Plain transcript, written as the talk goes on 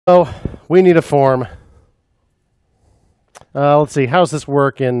So we need a form. Let's see, how's this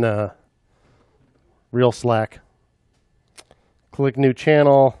work in real Slack? Click new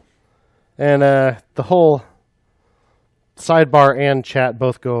channel, and the whole sidebar and chat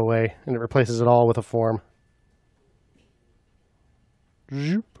both go away, and it replaces it all with a form.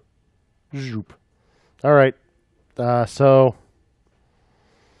 Zoop, zoop. All right, so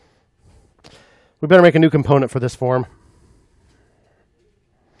we better make a new component for this form.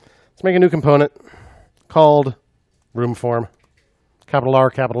 Let's make a new component called RoomForm. Capital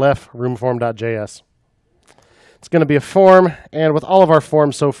R, capital F, roomform.js. It's going to be a form, and with all of our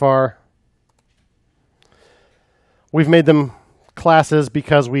forms so far, we've made them classes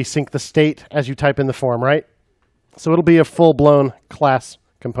because we sync the state as you type in the form, right? So it'll be a full-blown class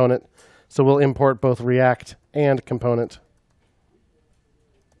component. So we'll import both React and component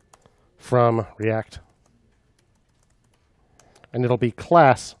from React. And it'll be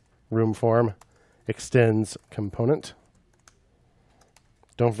class RoomForm extends component.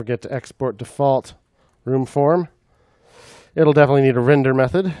 Don't forget to export default RoomForm. It'll definitely need a render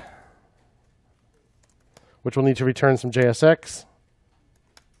method, which will need to return some JSX.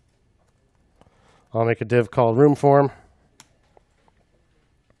 I'll make a div called RoomForm.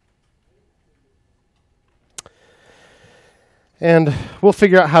 And we'll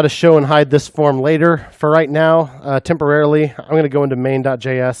figure out how to show and hide this form later. For right now, temporarily, I'm going to go into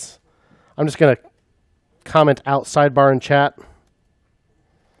main.js. I'm just going to comment out sidebar and chat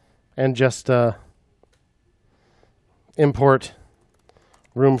and just import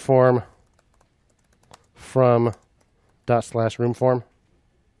RoomForm from /RoomForm.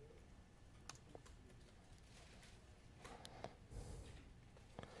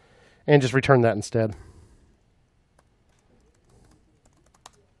 And just return that instead.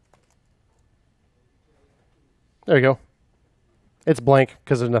 There you go. It's blank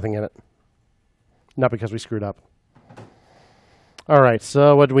because there's nothing in it. Not because we screwed up. All right,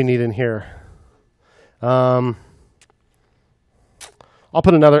 so what do we need in here? I'll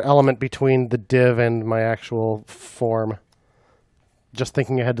put another element between the div and my actual form. Just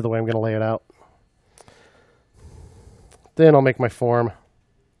thinking ahead to the way I'm going to lay it out. Then I'll make my form.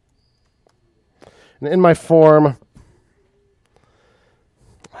 And in my form,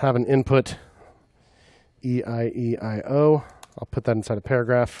 I'll have an input EIEIO. I'll put that inside a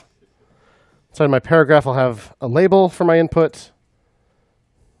paragraph. Inside my paragraph, I'll have a label for my input.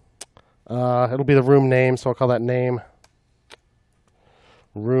 It'll be the room name, so I'll call that name.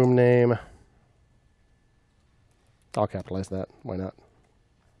 Room name. I'll capitalize that. Why not?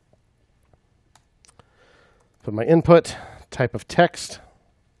 Put my input, type of text.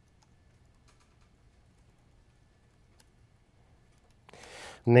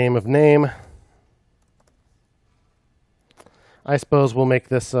 Name of name. I suppose we'll make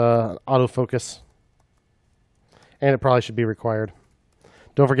this autofocus. And it probably should be required.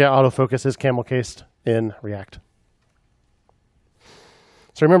 Don't forget autofocus is camel cased in React.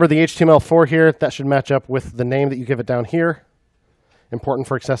 So remember the HTML4 here, that should match up with the name that you give it down here. Important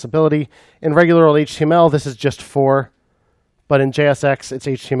for accessibility. In regular old HTML, this is just for, but in JSX, it's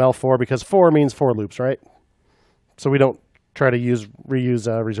HTML4 because for means for loops, right? So we don't try to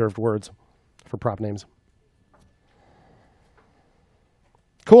reuse reserved words for prop names.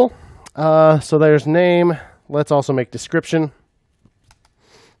 Cool. So there's name. Let's also make description.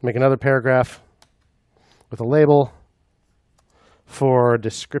 Make another paragraph with a label for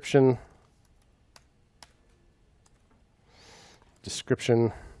description.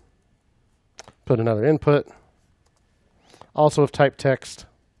 Description. Put another input. Also of type text.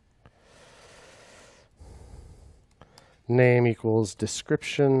 Name equals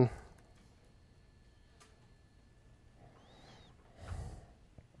description.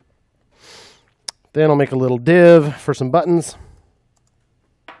 Then I'll make a little div for some buttons.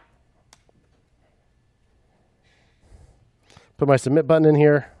 Put my submit button in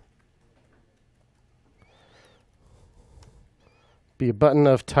here. Be a button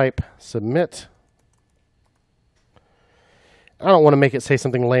of type submit. I don't want to make it say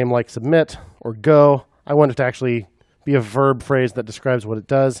something lame like submit or go. I want it to actually be a verb phrase that describes what it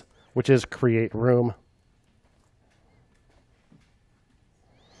does, which is create room.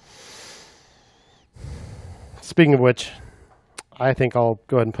 Speaking of which, I think I'll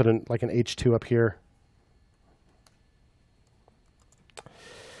go ahead and put in like an H2 up here.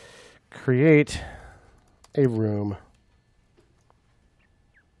 Create a room.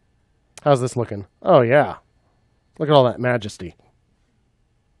 How's this looking? Oh, yeah. Look at all that majesty.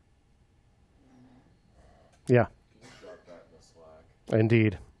 Yeah. Drop that in the Slack.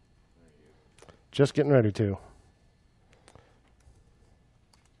 Indeed. Just getting ready to.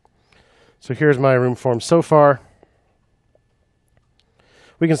 So here's my room form so far.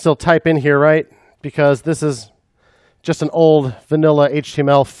 We can still type in here, right? Because this is just an old vanilla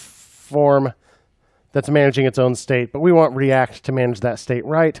HTML form that's managing its own state, but we want React to manage that state,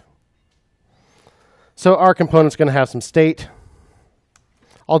 right? So our component's going to have some state.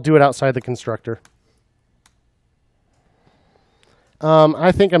 I'll do it outside the constructor.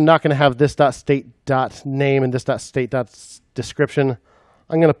 I think I'm not going to have this.state.name and this.state.description.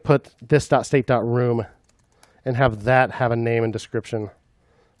 I'm going to put this.state.room and have that have a name and description,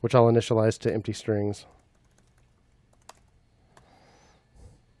 which I'll initialize to empty strings.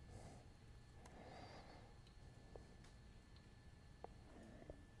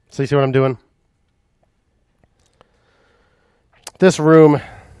 So you see what I'm doing? This room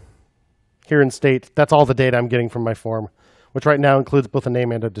here in state, that's all the data I'm getting from my form, which right now includes both a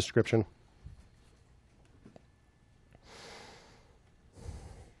name and a description.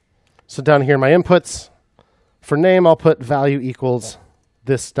 So down here in my inputs, for name, I'll put value equals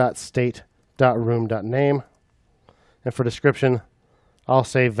this.state.room.name. And for description, I'll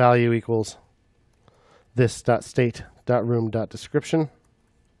say value equals this.state.room.description.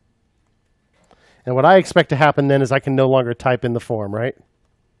 And what I expect to happen then is I can no longer type in the form, right?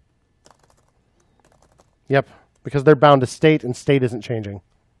 Yep, because they're bound to state and state isn't changing.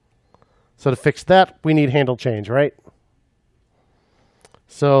 So to fix that, we need handle change, right?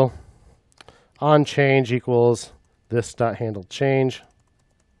 So on change equals this.handle change.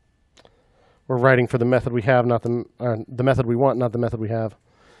 We're writing for the method we have, not the method we want, not the method we have.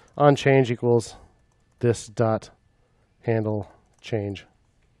 On change equals this.handle change.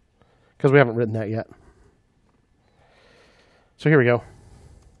 Because we haven't written that yet. So here we go.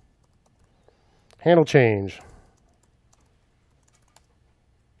 Handle change.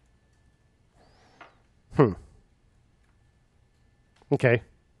 Okay.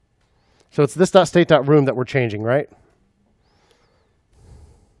 So it's this.state.room that we're changing, right?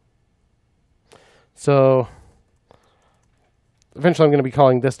 So eventually I'm going to be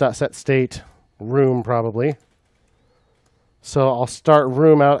calling this.setState room probably. So I'll start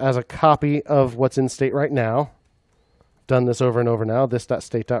room out as a copy of what's in state right now. Done this over and over now,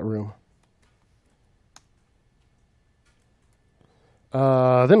 this.state.room.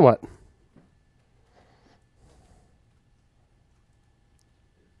 Then what?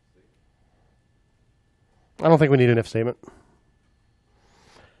 I don't think we need an if statement.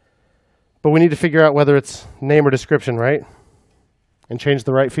 But we need to figure out whether it's name or description, right? And change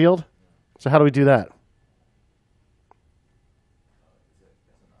the right field. So how do we do that?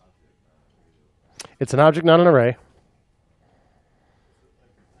 It's an object, not an array.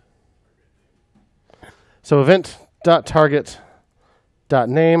 So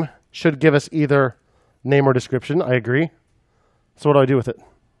event.target.name should give us either name or description. I agree. So what do I do with it?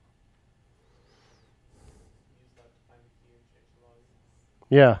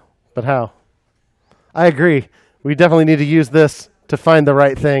 Yeah, but how? I agree. We definitely need to use this to find the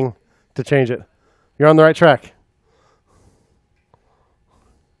right thing to change it. You're on the right track.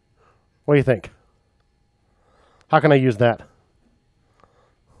 What do you think? How can I use that?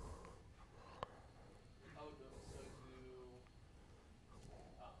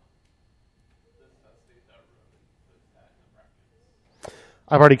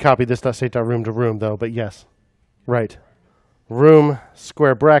 I've already copied this.state.room to room, though, but yes. Right. Room,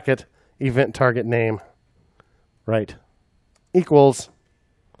 square bracket, event target name. Right. Equals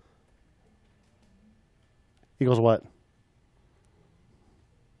what?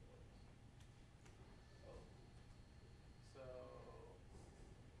 So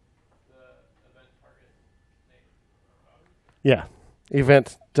the event target name. Yeah.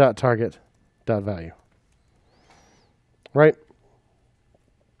 Event.target.value. Right?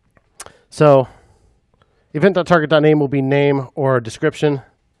 So event.target.name will be name or description.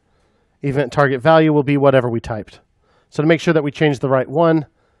 Event target value will be whatever we typed. So to make sure that we change the right one,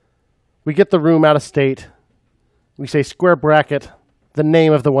 we get the room out of state. We say square bracket, the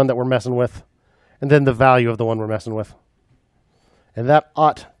name of the one that we're messing with, and then the value of the one we're messing with. And that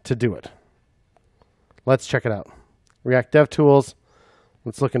ought to do it. Let's check it out. React DevTools.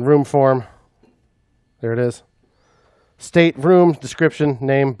 Let's look in RoomForm. There it is. State, room, description,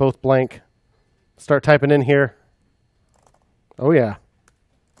 name, both blank. Start typing in here. Oh yeah.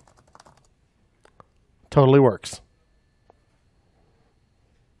 Totally works.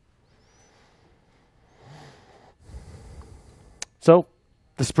 So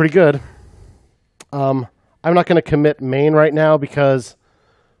this is pretty good. I'm not going to commit main right now because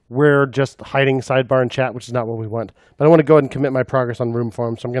we're just hiding sidebar and chat, which is not what we want. But I want to go ahead and commit my progress on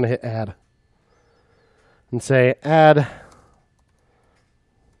RoomForm, so I'm going to hit add. And say add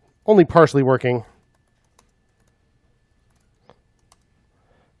only partially working.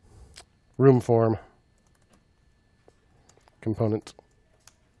 RoomForm component.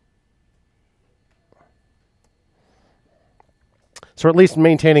 So we're at least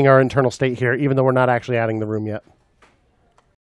maintaining our internal state here, even though we're not actually adding the room yet.